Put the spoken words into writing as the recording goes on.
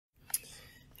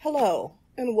Hello,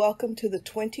 and welcome to the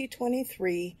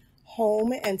 2023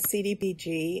 Home and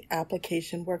CDBG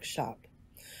Application Workshop.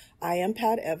 I am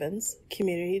Pat Evans,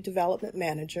 Community Development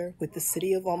Manager with the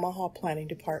City of Omaha Planning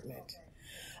Department.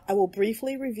 I will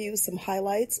briefly review some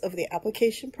highlights of the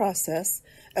application process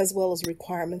as well as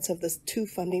requirements of the two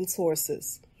funding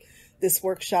sources. This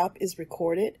workshop is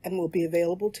recorded and will be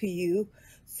available to you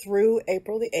through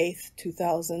April the 8th,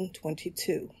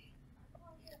 2022.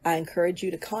 I encourage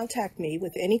you to contact me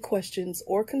with any questions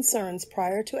or concerns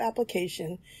prior to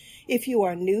application if you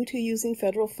are new to using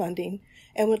federal funding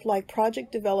and would like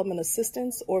project development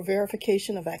assistance or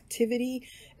verification of activity,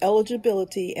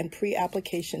 eligibility, and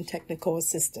pre-application technical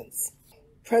assistance.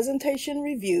 Presentation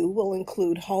review will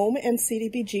include Home and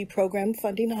CDBG program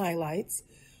funding highlights,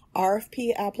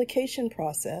 RFP application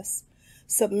process,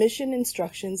 submission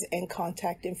instructions and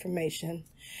contact information,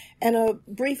 and a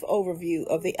brief overview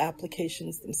of the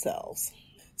applications themselves.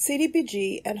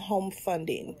 CDBG and home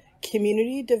funding,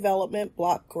 Community Development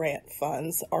Block Grant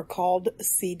Funds, are called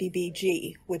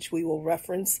CDBG, which we will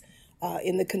reference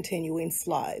in the continuing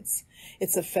slides.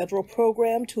 It's a federal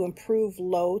program to improve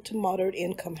low to moderate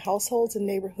income households and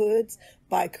neighborhoods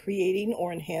by creating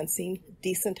or enhancing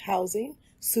decent housing,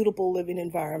 suitable living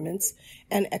environments,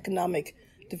 and economic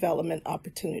development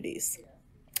opportunities.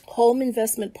 Home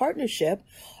Investment Partnership,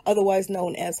 otherwise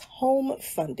known as home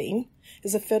funding,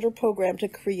 is a federal program to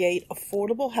create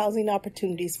affordable housing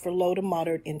opportunities for low to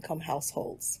moderate income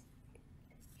households.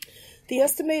 The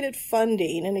estimated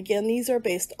funding, and again, these are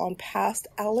based on past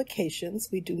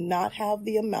allocations. We do not have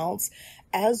the amounts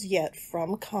as yet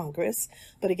from Congress,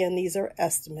 but again, these are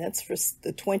estimates. For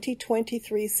the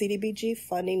 2023 CDBG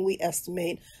funding, we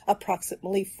estimate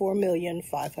approximately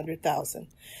 $4,500,000.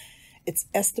 It's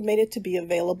estimated to be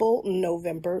available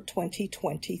November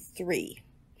 2023.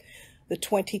 The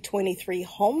 2023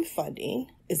 home funding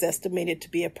is estimated to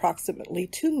be approximately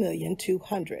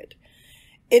 $2,200,000.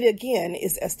 It again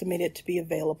is estimated to be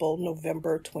available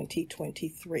November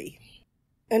 2023.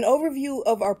 An overview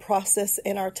of our process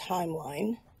and our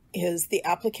timeline is the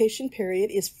application period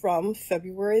is from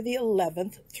February the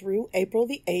 11th through April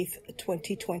the 8th,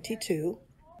 2022.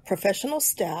 Professional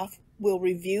staff will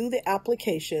review the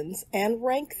applications and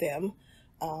rank them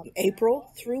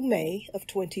April through May of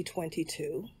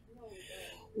 2022.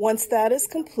 Once that is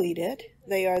completed,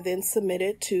 they are then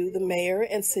submitted to the mayor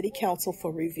and city council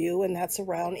for review, and that's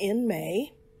around in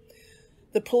May.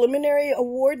 The preliminary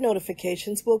award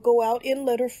notifications will go out in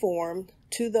letter form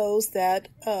to those that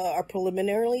are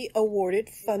preliminarily awarded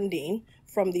funding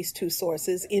from these two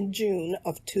sources in June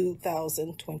of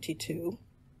 2022.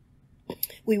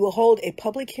 We will hold a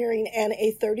public hearing and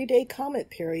a 30-day comment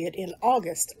period in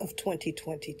August of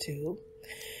 2022.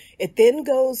 It then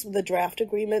goes, the draft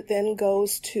agreement then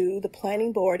goes to the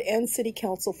planning board and city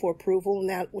council for approval, and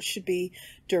that should be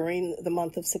during the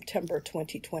month of September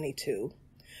 2022.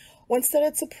 Once that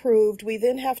it's approved, we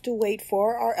then have to wait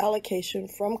for our allocation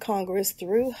from Congress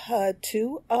through HUD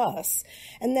to us,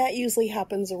 and that usually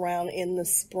happens around in the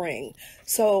spring.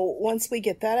 So once we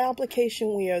get that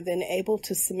application, we are then able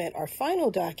to submit our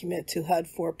final document to HUD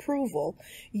for approval,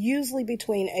 usually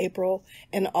between April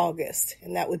and August,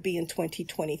 and that would be in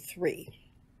 2023.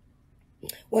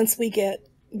 Once we get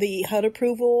the HUD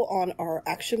approval on our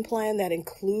action plan, that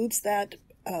includes that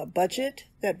budget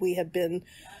that we have been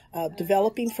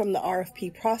developing from the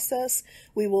RFP process,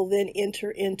 we will then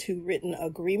enter into written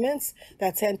agreements.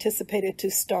 That's anticipated to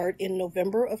start in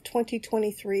November of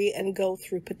 2023 and go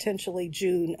through potentially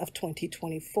June of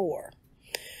 2024.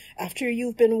 After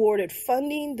you've been awarded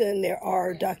funding, then there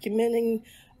are documenting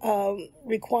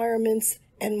requirements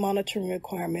and monitoring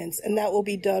requirements, and that will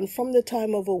be done from the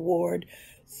time of award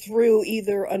through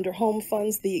either under home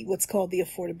funds, what's called the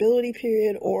affordability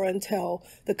period, or until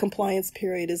the compliance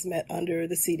period is met under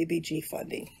the CDBG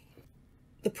funding.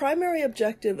 The primary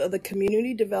objective of the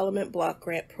Community Development Block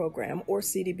Grant Program, or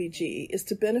CDBG, is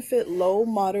to benefit low,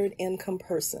 moderate income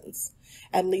persons.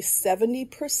 At least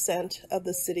 70% of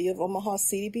the City of Omaha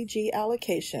CDBG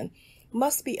allocation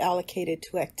must be allocated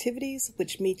to activities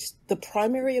which meet the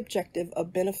primary objective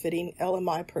of benefiting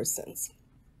LMI persons.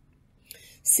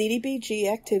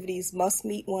 CDBG activities must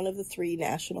meet one of the three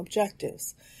national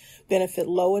objectives: benefit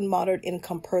low and moderate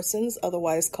income persons,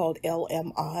 otherwise called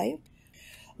LMI.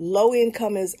 Low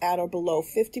income is at or below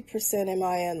 50%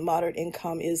 MI, and moderate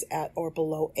income is at or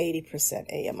below 80%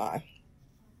 AMI.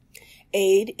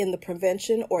 Aid in the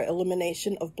prevention or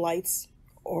elimination of blights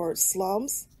or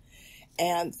slums.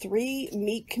 And 3,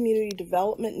 meet community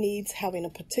development needs having a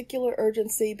particular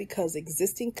urgency because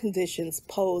existing conditions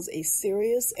pose a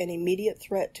serious and immediate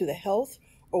threat to the health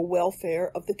or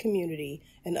welfare of the community,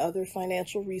 and other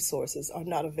financial resources are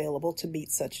not available to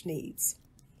meet such needs.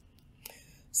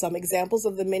 Some examples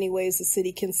of the many ways the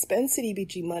city can spend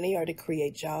CDBG money are to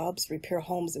create jobs, repair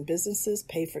homes and businesses,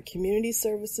 pay for community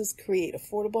services, create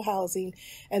affordable housing,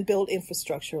 and build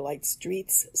infrastructure like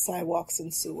streets, sidewalks,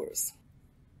 and sewers.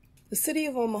 The City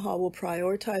of Omaha will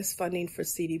prioritize funding for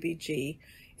CDBG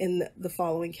in the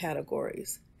following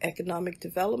categories: economic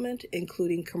development,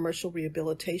 including commercial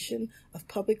rehabilitation of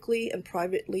publicly and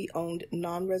privately owned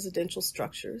non-residential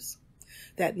structures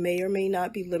that may or may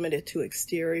not be limited to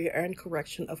exterior and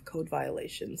correction of code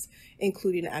violations,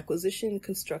 including acquisition,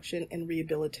 construction, and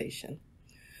rehabilitation.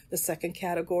 The second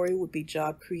category would be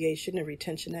job creation and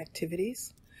retention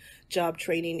activities. Job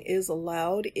training is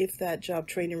allowed if that job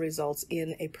training results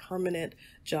in a permanent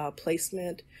job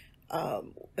placement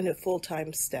and a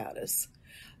full-time status.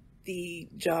 The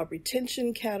job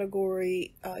retention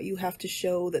category, you have to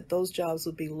show that those jobs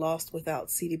would be lost without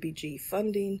CDBG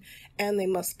funding, and they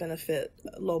must benefit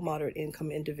low, moderate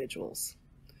income individuals.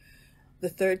 The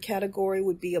third category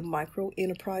would be a micro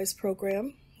enterprise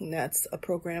program, and that's a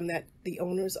program that the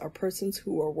owners are persons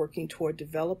who are working toward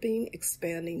developing,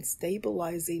 expanding,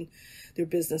 stabilizing their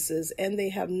businesses, and they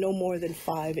have no more than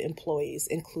 5 employees,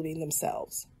 including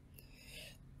themselves.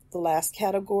 The last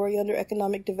category under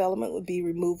economic development would be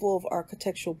removal of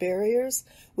architectural barriers,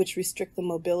 which restrict the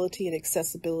mobility and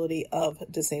accessibility of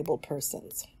disabled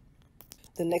persons.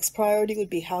 The next priority would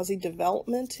be housing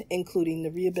development, including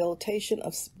the rehabilitation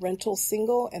of rental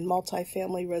single and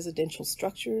multifamily residential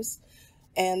structures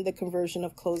and the conversion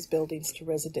of closed buildings to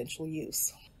residential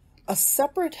use. A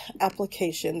separate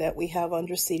application that we have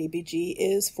under CDBG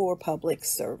is for public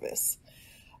service.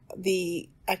 The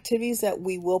activities that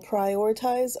we will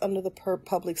prioritize under the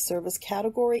public service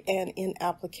category and in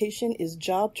application is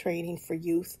job training for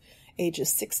youth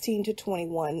ages 16 to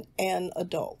 21 and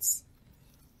adults.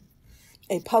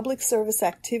 A public service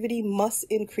activity must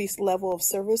increase level of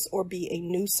service or be a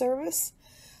new service.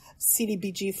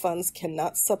 CDBG funds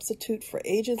cannot substitute for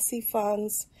agency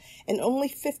funds, and only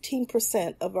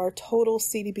 15% of our total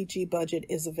CDBG budget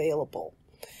is available.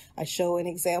 I show an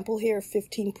example here,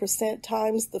 15%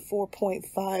 times the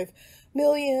 4.5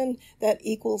 million, that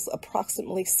equals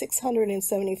approximately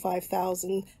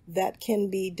 $675,000 that can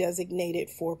be designated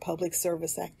for public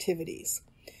service activities.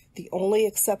 The only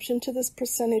exception to this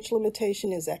percentage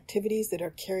limitation is activities that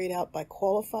are carried out by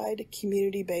qualified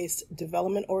community-based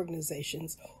development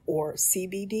organizations, or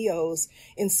CBDOs,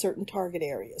 in certain target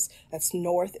areas. That's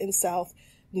North and South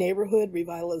Neighborhood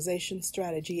Revitalization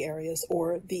Strategy areas,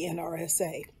 or the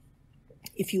NRSA.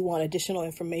 If you want additional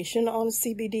information on a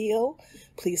CBDO,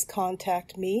 please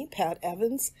contact me, Pat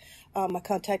Evans. My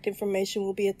contact information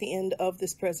will be at the end of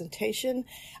this presentation.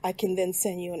 I can then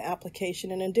send you an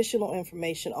application and additional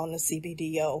information on the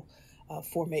CBDO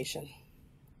formation.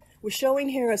 We're showing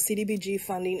here a CDBG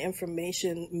funding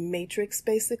information matrix,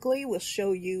 basically. We'll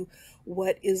show you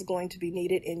what is going to be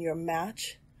needed in your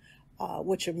match,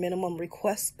 what your minimum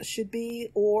request should be,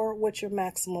 or what your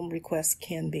maximum request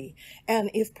can be, and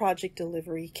if project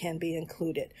delivery can be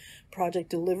included. Project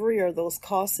delivery are those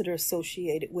costs that are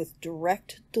associated with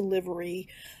direct delivery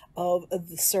of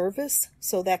the service,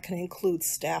 so that can include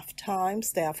staff time,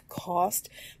 staff cost,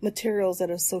 materials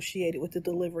that are associated with the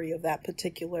delivery of that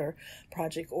particular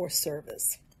project or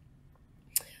service.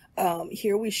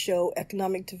 Here we show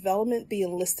economic development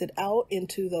being listed out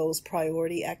into those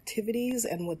priority activities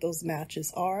and what those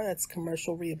matches are. That's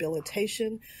commercial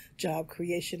rehabilitation, job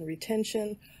creation,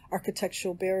 retention,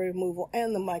 architectural barrier removal,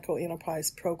 and the micro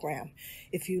enterprise program.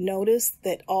 If you notice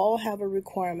that all have a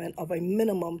requirement of a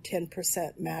minimum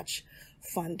 10% match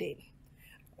funding.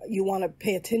 You want to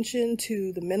pay attention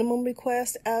to the minimum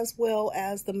request as well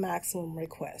as the maximum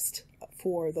request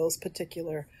for those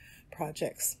particular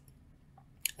projects.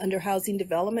 Under housing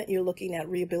development, you're looking at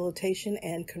rehabilitation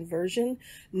and conversion.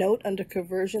 Note, under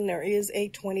conversion, there is a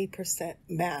 20%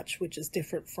 match, which is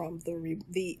different from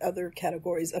the other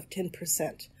categories of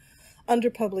 10%. Under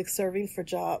public service for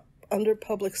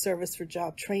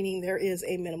job training, there is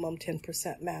a minimum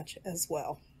 10% match as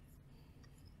well.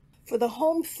 For the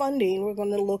home funding, we're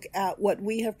going to look at what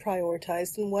we have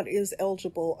prioritized and what is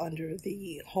eligible under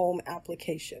the home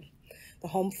application. The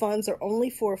home funds are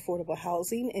only for affordable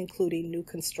housing, including new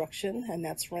construction, and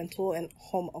that's rental and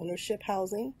home ownership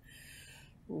housing.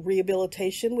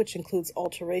 Rehabilitation, which includes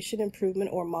alteration, improvement,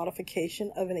 or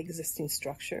modification of an existing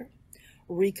structure.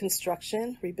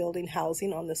 Reconstruction, rebuilding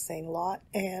housing on the same lot.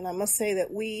 And I must say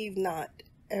that we've not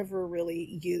ever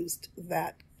really used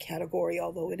that category,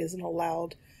 although it is an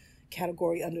allowed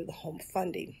category under the home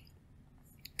funding.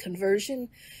 Conversion,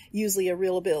 usually a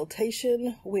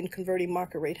rehabilitation. When converting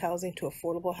market rate housing to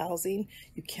affordable housing,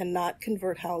 you cannot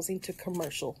convert housing to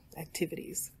commercial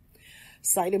activities.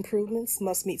 Site improvements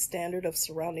must meet standard of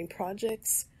surrounding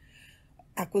projects.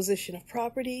 Acquisition of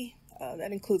property,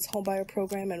 that includes homebuyer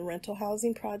program and rental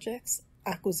housing projects.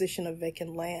 Acquisition of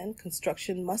vacant land.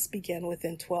 Construction must begin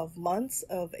within 12 months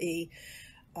of a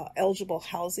eligible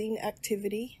housing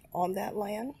activity on that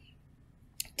land.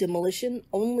 Demolition,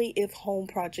 only if home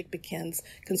project begins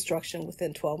construction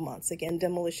within 12 months. Again,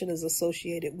 demolition is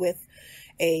associated with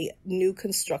a new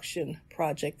construction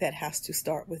project that has to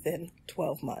start within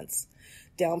 12 months.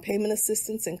 Down payment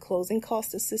assistance and closing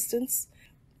cost assistance.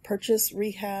 Purchase,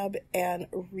 rehab, and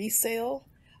resale,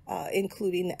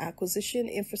 including the acquisition,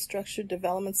 infrastructure,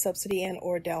 development subsidy, and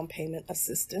or down payment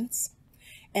assistance.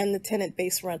 And the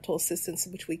tenant-based rental assistance,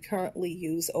 which we currently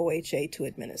use OHA to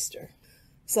administer.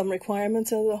 Some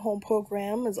requirements of the home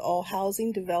program is all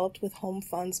housing developed with home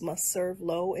funds must serve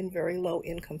low and very low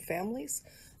income families.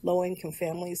 Low income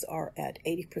families are at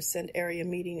 80% area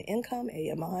median income,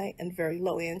 AMI, and very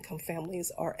low income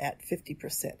families are at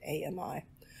 50% AMI.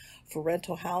 For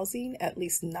rental housing, at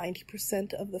least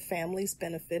 90% of the families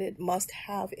benefited must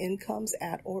have incomes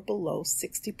at or below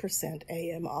 60%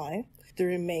 AMI. The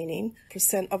remaining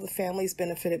percent of the families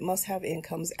benefited must have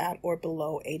incomes at or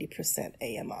below 80%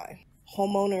 AMI.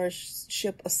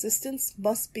 Homeownership assistance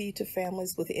must be to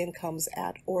families with incomes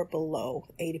at or below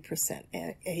 80%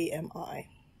 AMI.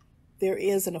 There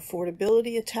is an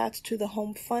affordability attached to the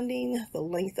home funding. The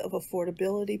length of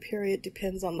affordability period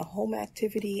depends on the home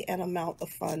activity and amount of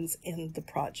funds in the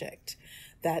project.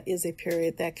 That is a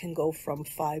period that can go from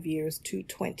 5 years to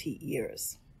 20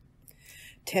 years.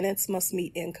 Tenants must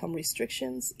meet income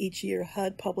restrictions. Each year,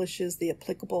 HUD publishes the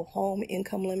applicable home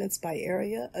income limits by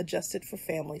area, adjusted for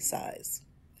family size.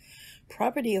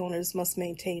 Property owners must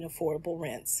maintain affordable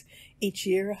rents. Each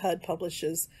year, HUD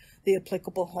publishes the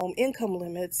applicable home income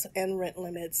limits and rent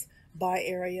limits by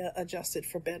area, adjusted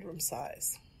for bedroom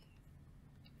size.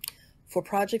 For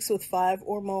projects with 5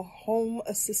 or more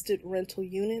home-assisted rental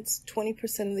units,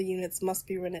 20% of the units must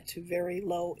be rented to very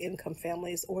low-income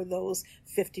families or those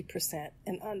 50%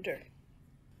 and under.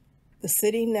 The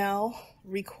city now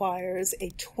requires a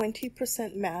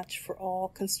 20% match for all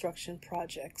construction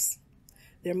projects.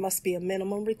 There must be a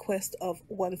minimum request of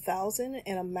 $1,000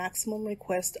 and a maximum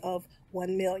request of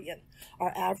 $1 million.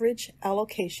 Our average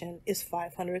allocation is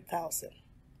 $500,000.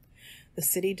 The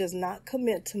city does not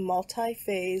commit to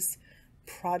multi-phase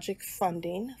project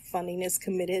funding. Funding is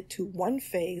committed to one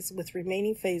phase, with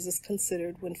remaining phases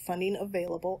considered when funding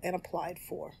available and applied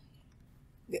for.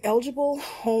 The eligible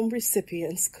home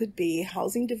recipients could be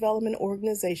housing development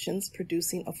organizations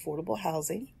producing affordable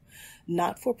housing,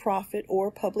 not-for-profit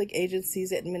or public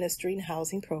agencies administering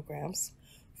housing programs,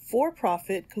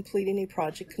 for-profit completing a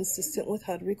project consistent with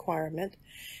HUD requirement,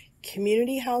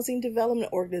 community housing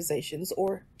development organizations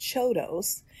or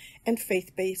CHODOs, and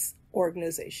faith-based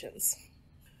organizations.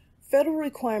 Federal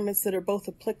requirements that are both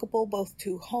applicable both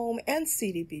to home and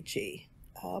CDBG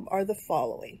are the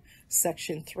following.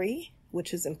 Section 3,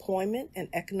 which is employment and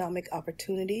economic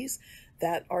opportunities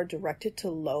that are directed to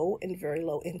low and very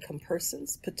low income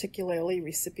persons, particularly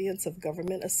recipients of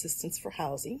government assistance for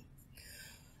housing.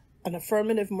 An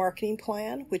affirmative marketing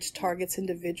plan, which targets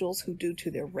individuals who, due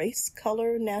to their race,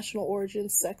 color, national origin,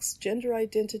 sex, gender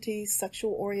identity,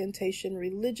 sexual orientation,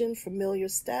 religion, familial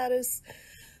status,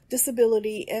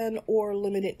 disability, and or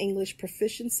limited English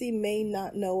proficiency, may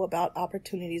not know about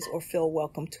opportunities or feel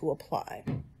welcome to apply.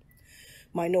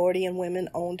 Minority and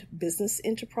women-owned business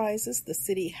enterprises. The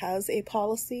city has a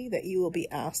policy that you will be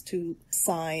asked to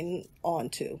sign on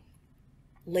to.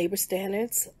 Labor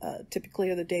standards, typically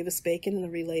are the Davis-Bacon and the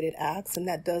related acts, and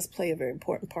that does play a very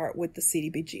important part with the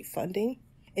CDBG funding.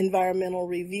 Environmental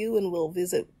review, and we'll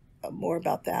visit more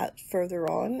about that further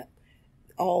on.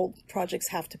 All projects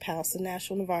have to pass the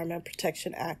National Environmental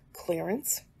Protection Act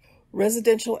clearance.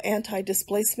 Residential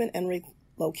anti-displacement and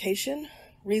relocation.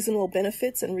 Reasonable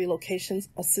benefits and relocation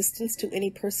assistance to any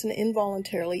person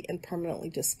involuntarily and permanently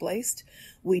displaced.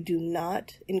 We do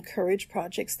not encourage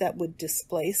projects that would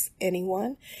displace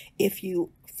anyone. If you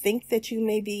think that you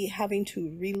may be having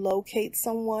to relocate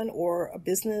someone or a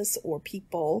business or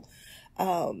people,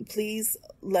 please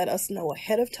let us know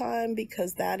ahead of time,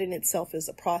 because that in itself is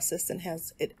a process and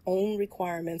has its own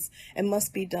requirements and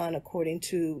must be done according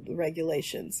to the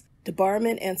regulations.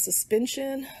 Debarment and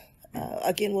suspension.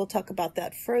 Again, we'll talk about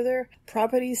that further.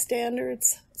 Property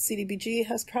standards. CDBG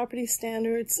has property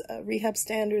standards, rehab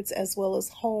standards, as well as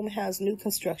home has new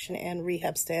construction and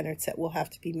rehab standards that will have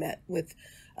to be met with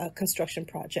construction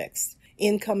projects.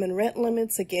 Income and rent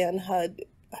limits. Again, HUD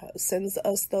sends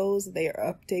us those. They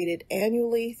are updated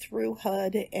annually through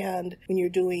HUD, and when you're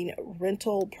doing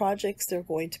rental projects, they're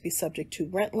going to be subject to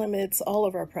rent limits. All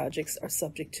of our projects are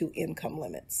subject to income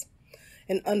limits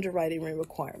and underwriting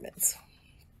requirements.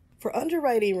 For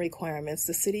underwriting requirements,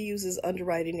 the city uses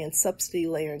underwriting and subsidy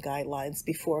layering guidelines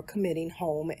before committing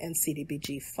home and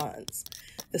CDBG funds.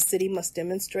 The city must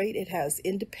demonstrate it has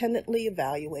independently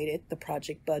evaluated the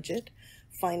project budget,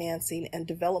 financing, and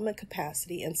development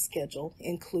capacity and schedule,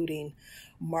 including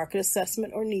market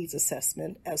assessment or needs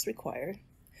assessment as required,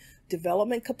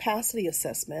 development capacity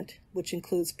assessment, which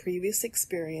includes previous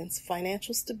experience,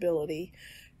 financial stability,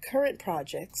 current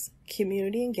projects,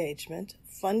 community engagement,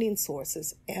 funding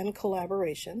sources, and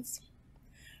collaborations,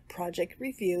 project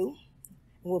review.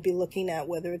 We'll be looking at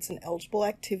whether it's an eligible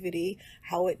activity,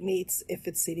 how it meets, if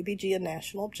it's CDBG, a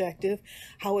national objective,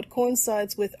 how it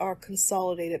coincides with our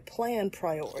consolidated plan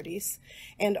priorities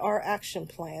and our action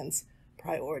plans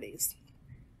priorities.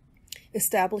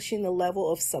 Establishing the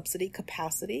level of subsidy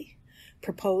capacity,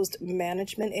 proposed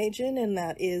management agent, and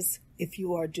that is if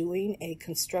you are doing a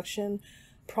construction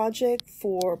project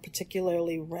for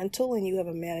particularly rental and you have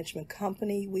a management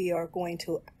company, we are going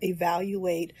to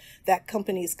evaluate that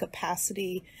company's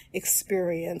capacity,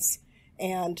 experience,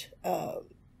 and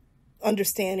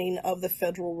understanding of the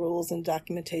federal rules and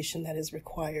documentation that is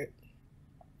required.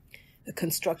 The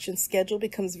construction schedule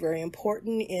becomes very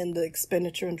important in the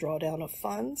expenditure and drawdown of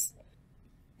funds.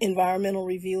 Environmental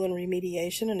review and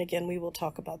remediation, and again we will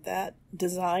talk about that.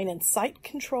 Design and site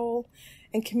control,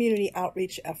 and community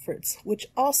outreach efforts, which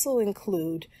also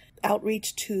include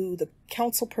outreach to the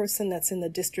council person that's in the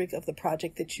district of the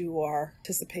project that you are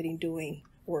anticipating doing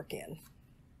work in.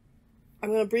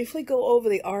 I'm going to briefly go over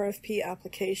the RFP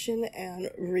application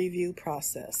and review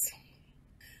process.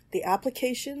 The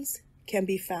applications can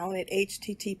be found at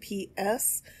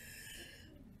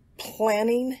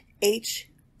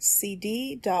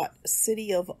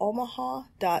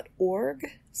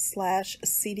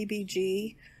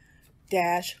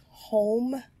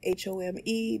HOME-app.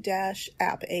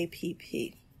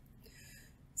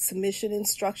 Submission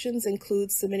instructions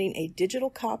include submitting a digital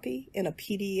copy in a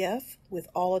PDF with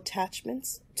all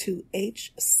attachments to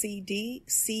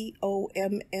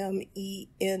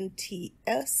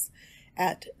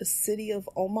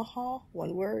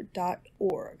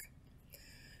hcdcoments@cityofomaha.org.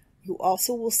 You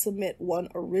also will submit one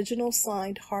original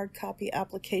signed hard copy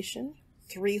application,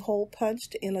 3-hole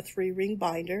punched in a 3-ring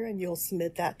binder, and you'll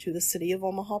submit that to the City of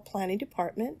Omaha Planning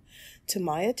Department, to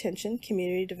my attention,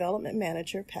 Community Development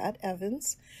Manager Pat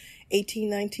Evans,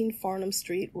 1819 Farnham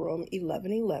Street, room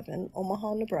 1111,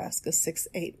 Omaha, Nebraska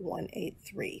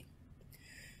 68183.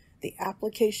 The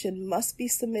application must be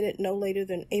submitted no later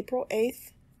than April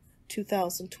 8th,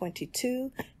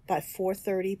 2022 by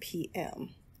 4:30 p.m.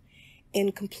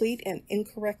 Incomplete and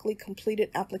incorrectly completed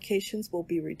applications will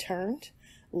be returned.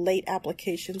 Late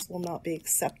applications will not be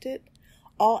accepted.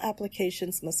 All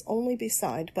applications must only be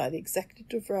signed by the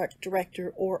executive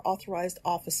director or authorized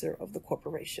officer of the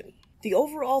corporation. The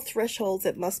overall thresholds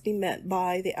that must be met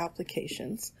by the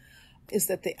applications is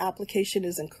that the application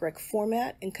is in correct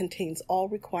format and contains all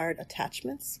required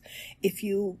attachments. If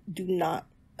you do not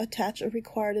attach a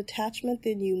required attachment,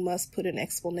 then you must put an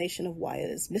explanation of why it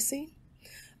is missing.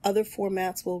 Other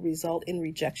formats will result in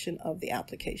rejection of the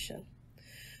application.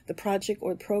 The project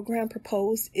or program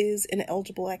proposed is an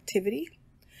eligible activity.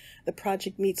 The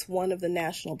project meets one of the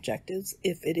national objectives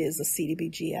if it is a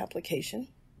CDBG application.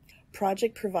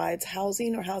 Project provides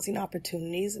housing or housing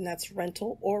opportunities, and that's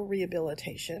rental or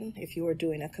rehabilitation if you are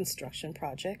doing a construction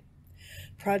project.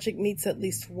 Project meets at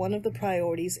least one of the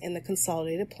priorities in the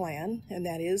consolidated plan, and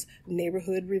that is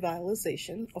neighborhood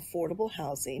revitalization, affordable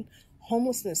housing,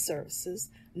 homelessness services,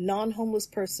 non-homeless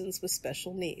persons with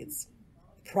special needs.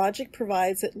 Project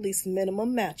provides at least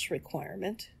minimum match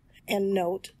requirement. And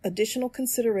note, additional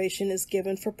consideration is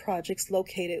given for projects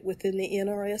located within the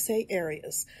NRSA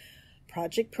areas.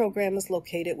 Project program is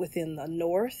located within the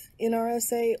North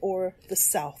NRSA or the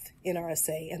South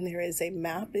NRSA, and there is a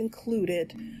map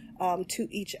included to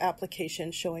each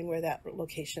application showing where that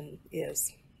location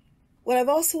is. What I've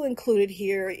also included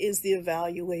here is the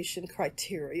evaluation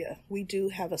criteria. We do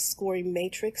have a scoring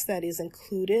matrix that is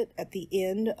included at the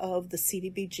end of the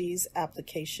CDBG's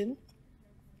application,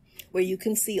 where you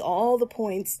can see all the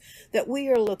points that we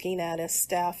are looking at as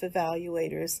staff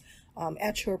evaluators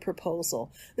at your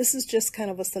proposal. This is just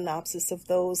kind of a synopsis of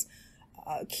those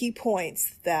key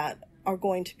points that are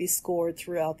going to be scored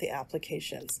throughout the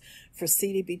applications. For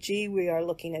CDBG, we are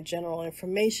looking at general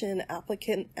information,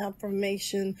 applicant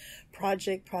information,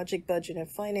 project budget and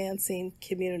financing,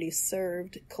 community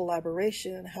served,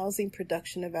 collaboration, housing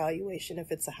production evaluation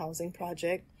if it's a housing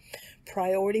project.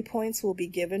 Priority points will be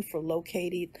given for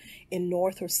located in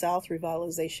North or South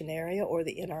Revitalization Area or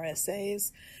the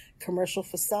NRSAs. Commercial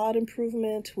facade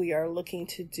improvement, we are looking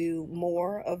to do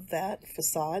more of that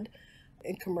facade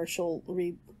in commercial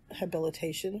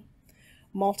rehabilitation.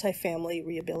 Multifamily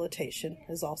rehabilitation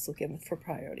is also given for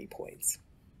priority points.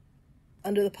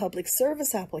 Under the public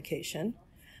service application,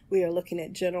 we are looking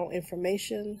at general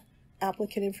information,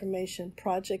 applicant information,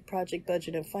 project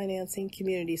budget and financing,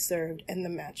 community served, and the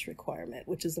match requirement,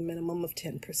 which is a minimum of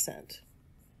 10%.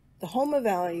 The home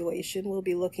evaluation will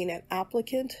be looking at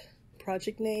applicant,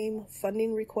 project name,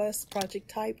 funding request, project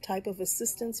type of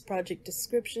assistance, project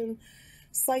description,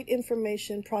 site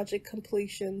information, project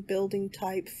completion, building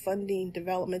type, funding,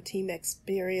 development team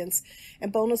experience,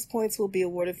 and bonus points will be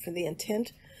awarded for the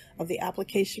intent of the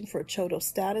application for a CHOTO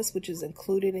status, which is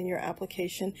included in your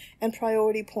application, and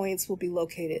priority points will be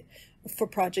located for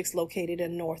projects located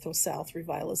in North or South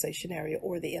Revitalization Area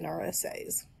or the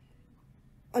NRSAs.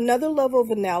 Another level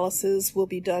of analysis will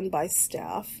be done by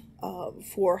staff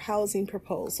for housing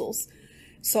proposals.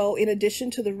 So in addition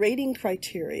to the rating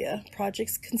criteria,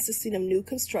 projects consisting of new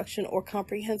construction or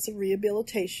comprehensive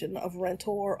rehabilitation of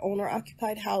rental or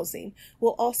owner-occupied housing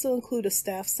will also include a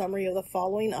staff summary of the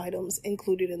following items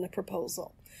included in the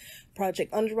proposal: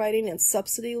 project underwriting and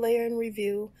subsidy layer and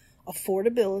review,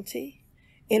 affordability,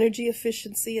 energy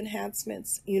efficiency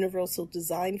enhancements, universal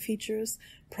design features,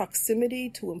 proximity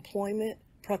to employment,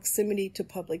 proximity to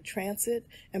public transit,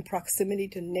 and proximity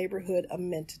to neighborhood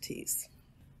amenities.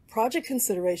 Project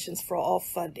considerations for all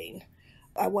funding.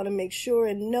 I want to make sure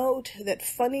and note that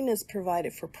funding is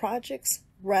provided for projects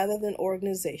rather than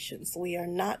organizations. We are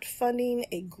not funding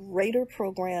a greater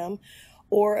program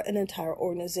or an entire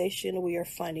organization. We are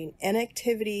funding an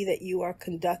activity that you are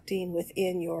conducting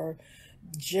within your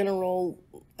general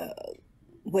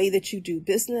way that you do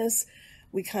business.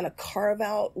 We kind of carve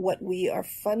out what we are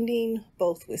funding,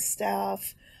 both with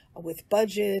staff, with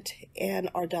budget, and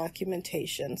our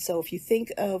documentation. So if you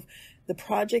think of the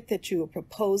project that you are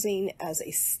proposing as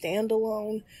a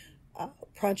standalone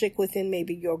project within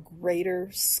maybe your greater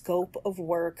scope of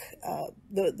work,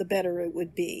 the better it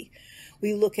would be.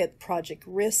 We look at project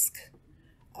risk.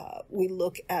 We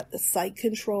look at the site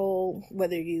control,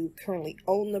 whether you currently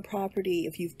own the property,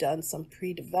 if you've done some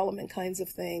pre-development kinds of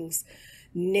things.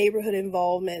 Neighborhood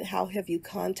involvement, how have you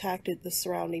contacted the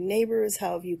surrounding neighbors?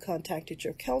 How have you contacted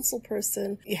your council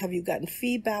person? Have you gotten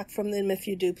feedback from them? If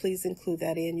you do, please include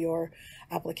that in your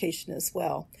application as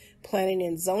well. Planning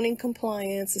and zoning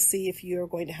compliance to see if you're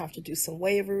going to have to do some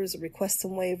waivers, request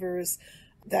some waivers.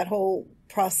 That whole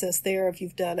process there, if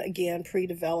you've done, again,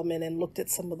 pre-development and looked at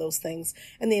some of those things.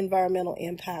 And the environmental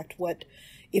impact, what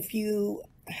if you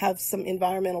have some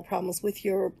environmental problems with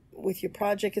your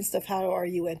project and stuff, how are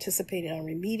you anticipating on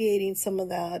remediating some of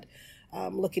that?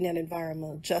 Looking at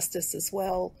environmental justice as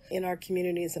well in our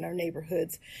communities and our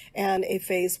neighborhoods. And a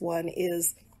phase 1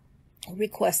 is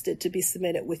requested to be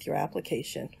submitted with your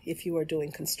application if you are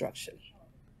doing construction.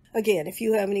 Again, if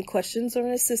you have any questions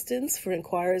or assistance for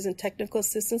inquiries and technical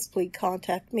assistance, please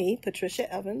contact me,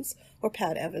 Patricia Evans, or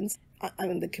Pat Evans.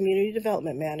 I'm the Community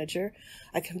Development Manager.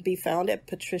 I can be found at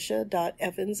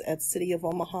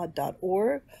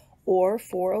patricia.evans@cityofomaha.org or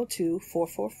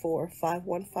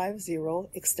 402-444-5150,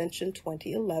 extension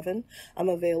 2011. I'm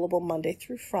available Monday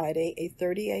through Friday,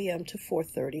 8:30 a.m. to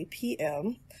 4:30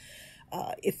 p.m.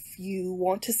 If you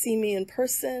want to see me in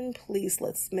person, please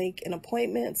let's make an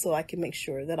appointment so I can make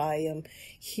sure that I am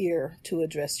here to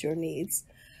address your needs.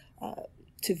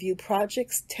 To view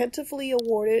projects tentatively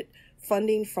awarded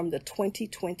funding from the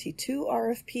 2022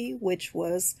 RFP, which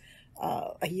was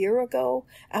a year ago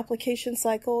application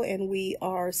cycle, and we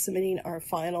are submitting our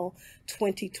final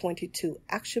 2022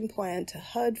 action plan to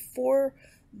HUD for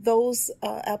those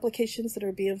applications that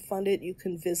are being funded. You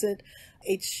can visit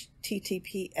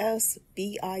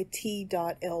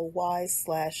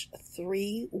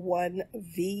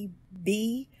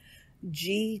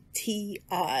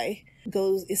https://31VBGTI.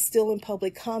 Is still in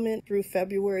public comment through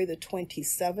February the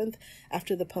 27th.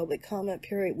 After the public comment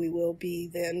period, we will be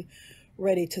then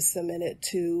ready to submit it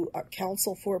to our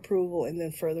council for approval and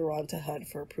then further on to HUD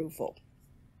for approval.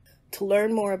 To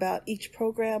learn more about each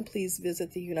program, please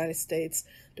visit the United States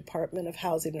Department of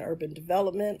Housing and Urban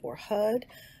Development, or HUD,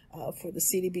 for the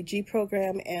CDBG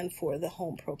program and for the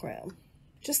home program.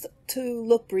 Just to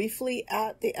look briefly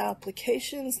at the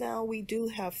applications now, we do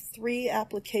have 3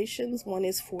 applications. One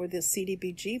is for the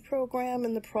CDBG program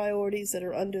and the priorities that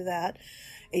are under that.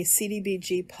 A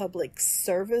CDBG Public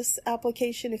Service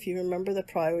application. If you remember, the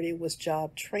priority was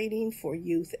job training for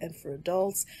youth and for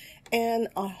adults, and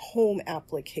a home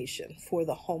application for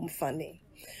the home funding.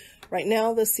 Right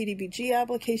now, the CDBG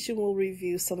application will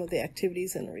review some of the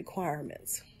activities and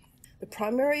requirements. The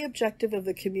primary objective of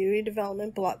the Community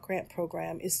Development Block Grant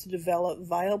Program is to develop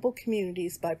viable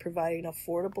communities by providing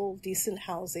affordable, decent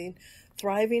housing,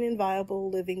 thriving and viable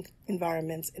living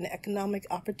environments, and economic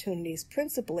opportunities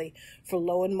principally for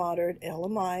low and moderate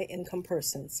LMI income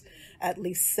persons. At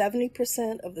least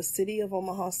 70% of the City of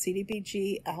Omaha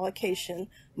CDBG allocation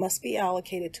must be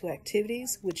allocated to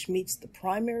activities which meets the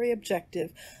primary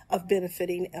objective of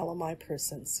benefiting LMI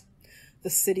persons. The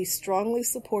city strongly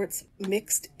supports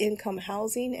mixed income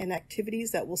housing and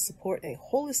activities that will support a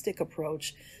holistic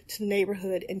approach to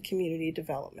neighborhood and community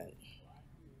development.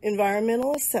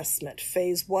 Environmental assessment,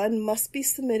 Phase 1, must be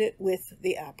submitted with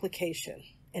the application.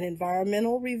 An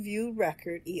environmental review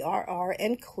record, ERR,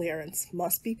 and clearance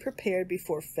must be prepared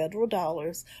before federal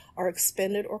dollars are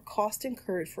expended or cost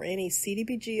incurred for any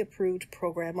CDBG-approved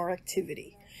program or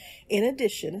activity. In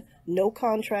addition, no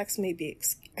contracts may be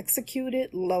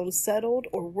executed, loans settled,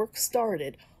 or work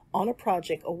started on a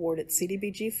project awarded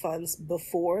CDBG funds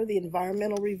before the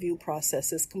environmental review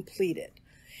process is completed.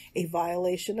 A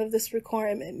violation of this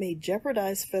requirement may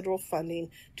jeopardize federal funding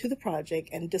to the project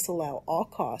and disallow all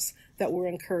costs that were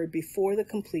incurred before the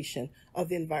completion of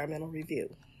the environmental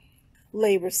review.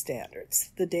 Labor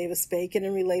standards. The Davis-Bacon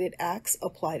and related acts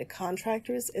apply to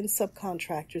contractors and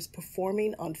subcontractors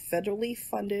performing on federally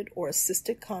funded or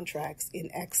assisted contracts in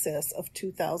excess of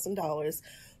 $2,000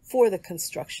 for the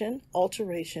construction,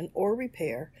 alteration, or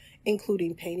repair,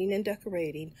 including painting and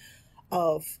decorating,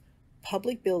 of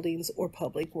public buildings or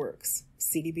public works.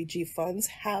 CDBG funds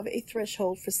have a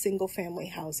threshold for single-family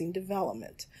housing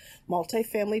development.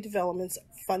 Multifamily developments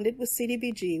funded with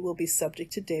CDBG will be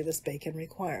subject to Davis-Bacon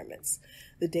requirements.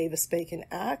 The Davis-Bacon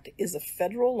Act is a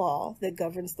federal law that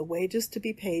governs the wages to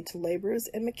be paid to laborers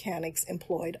and mechanics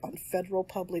employed on federal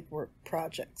public work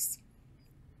projects.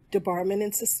 Debarment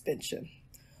and suspension.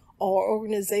 All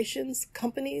organizations,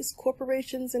 companies,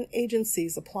 corporations, and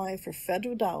agencies applying for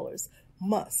federal dollars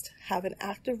must have an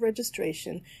active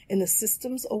registration in the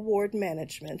Systems Award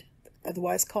Management,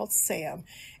 otherwise called SAM,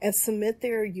 and submit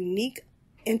their unique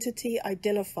entity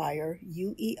identifier,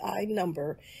 UEI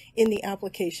number, in the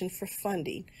application for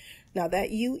funding. Now that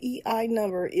UEI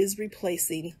number is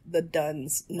replacing the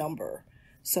DUNS number.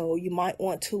 So you might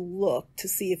want to look to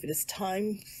see if it is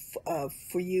time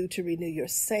for you to renew your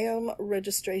SAM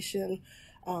registration,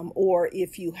 or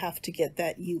if you have to get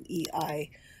that UEI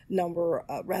number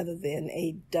rather than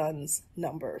a DUNS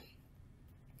number.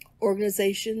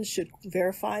 Organizations should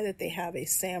verify that they have a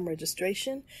SAM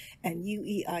registration and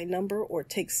UEI number, or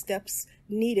take steps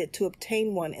needed to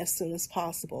obtain one as soon as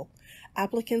possible.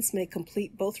 Applicants may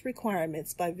complete both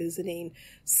requirements by visiting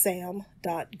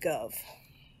sam.gov.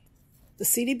 The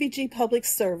CDBG Public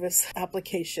Service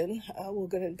application, we're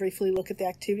going to briefly look at the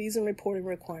activities and reporting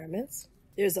requirements.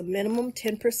 There's a minimum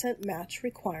 10% match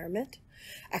requirement.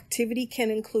 Activity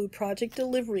can include project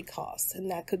delivery costs,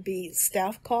 and that could be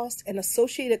staff costs and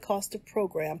associated cost of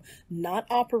program, not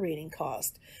operating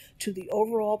cost, to the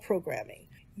overall programming.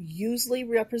 Usually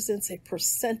represents a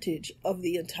percentage of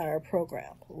the entire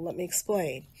program. Let me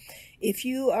explain. If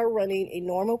you are running a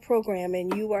normal program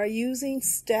and you are using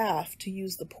staff to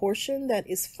use the portion that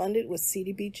is funded with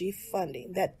CDBG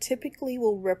funding, that typically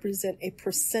will represent a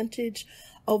percentage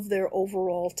of their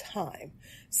overall time.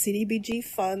 CDBG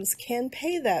funds can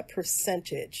pay that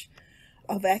percentage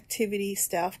of activity,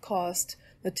 staff cost,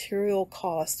 material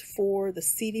cost for the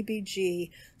CDBG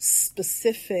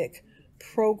specific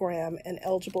program and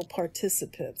eligible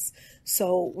participants.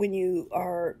 So when you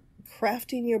are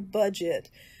crafting your budget,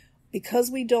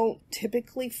 because we don't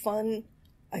typically fund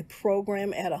a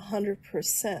program at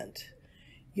 100%,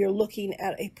 you're looking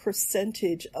at a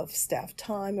percentage of staff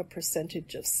time, a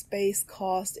percentage of space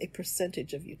cost, a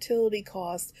percentage of utility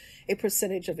cost, a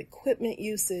percentage of equipment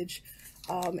usage,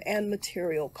 and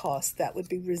material costs that would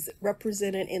be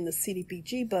represented in the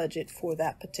CDBG budget for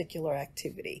that particular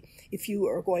activity if you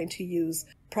are going to use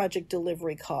project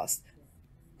delivery costs.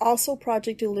 Also,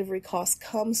 project delivery cost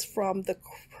comes from the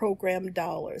program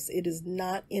dollars. It is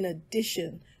not in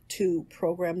addition to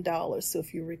program dollars. So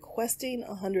if you're requesting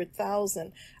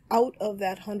 $100,000, out of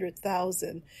that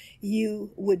 $100,000,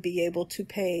 you would be able to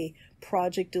pay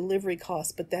project delivery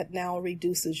costs, but that now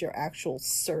reduces your actual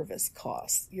service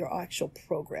costs, your actual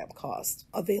program cost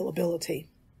availability.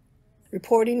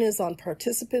 Reporting is on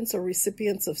participants or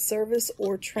recipients of service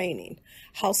or training.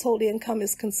 Household income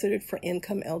is considered for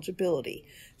income eligibility.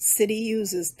 City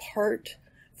uses Part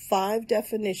 5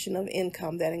 definition of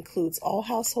income that includes all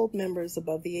household members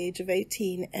above the age of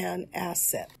 18 and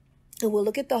asset. And we'll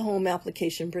look at the home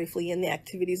application briefly and the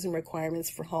activities and requirements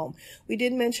for home. We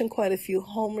did mention quite a few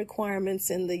home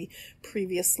requirements in the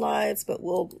previous slides, but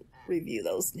we'll review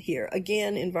those here.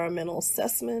 Again, environmental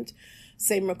assessment,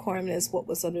 same requirement as what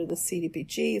was under the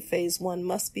CDBG. Phase 1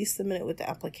 must be submitted with the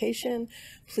application.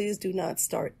 Please do not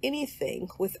start anything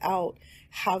without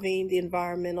having the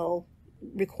environmental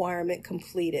requirement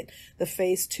completed. The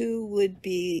Phase 2 would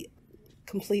be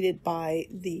completed by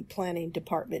the planning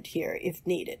department here if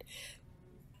needed.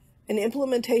 An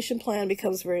implementation plan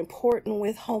becomes very important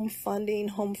with home funding.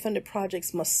 Home-funded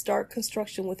projects must start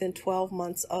construction within 12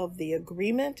 months of the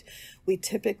agreement. We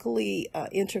typically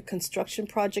enter construction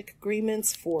project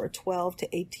agreements for a 12 to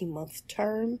 18-month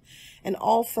term, and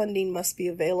all funding must be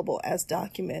available as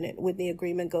documented when the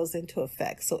agreement goes into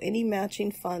effect. So any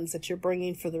matching funds that you're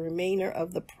bringing for the remainder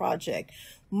of the project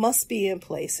must be in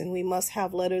place, and we must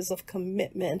have letters of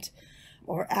commitment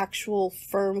or actual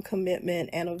firm commitment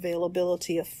and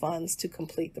availability of funds to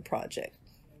complete the project.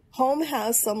 Home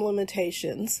has some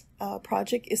limitations.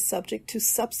 Project is subject to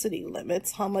subsidy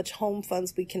limits, how much home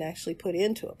funds we can actually put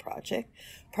into a project.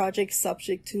 Project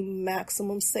subject to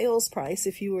maximum sales price.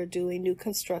 If you are doing new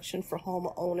construction for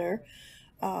homeowner,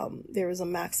 there is a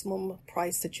maximum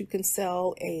price that you can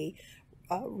sell a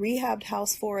rehabbed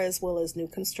house for, as well as new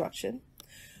construction.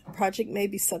 Project may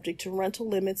be subject to rental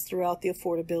limits throughout the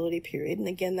affordability period. And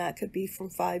again, that could be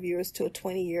from 5 years to a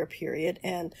 20-year period.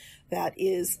 And that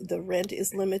is, the rent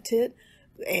is limited.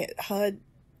 HUD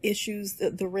issues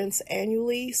the rents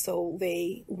annually, so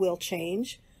they will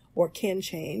change or can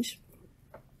change.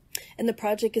 And the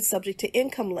project is subject to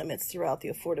income limits throughout the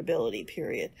affordability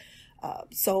period.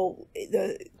 If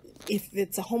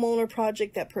it's a homeowner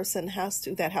project, that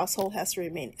household has to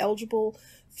remain eligible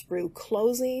through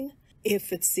closing.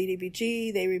 If it's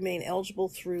CDBG, they remain eligible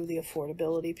through the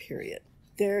affordability period.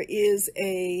 There is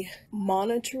a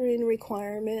monitoring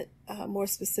requirement, more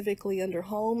specifically under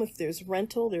home. If there's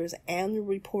rental, there's annual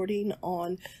reporting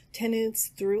on tenants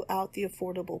throughout the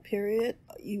affordable period.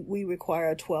 We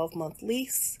require a 12-month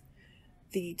lease.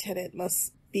 The tenant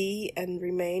must be and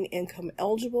remain income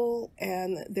eligible,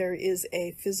 and there is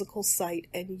a physical site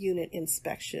and unit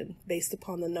inspection based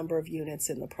upon the number of units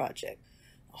in the project.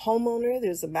 Homeowner,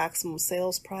 there's a maximum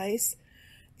sales price.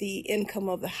 The income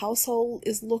of the household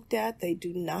is looked at. They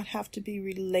do not have to be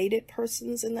related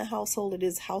persons in the household. It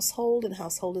is household, and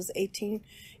household is 18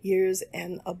 years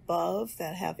and above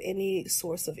that have any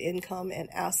source of income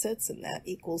and assets, and that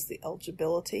equals the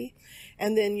eligibility.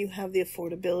 And then you have the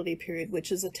affordability period,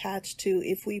 which is attached to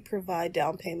if we provide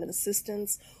down payment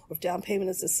assistance, or if down payment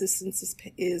assistance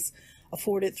is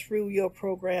afforded through your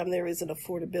program, there is an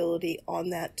affordability on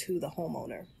that to the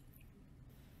homeowner.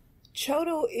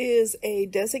 CHODO is a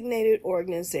designated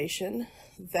organization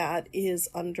that is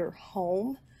under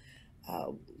home.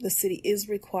 The city is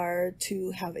required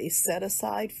to have a set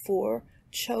aside for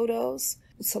CHODOs.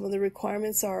 Some of the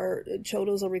requirements are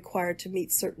CHODOs are required to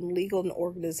meet certain legal and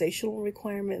organizational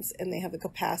requirements, and they have the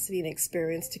capacity and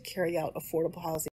experience to carry out affordable housing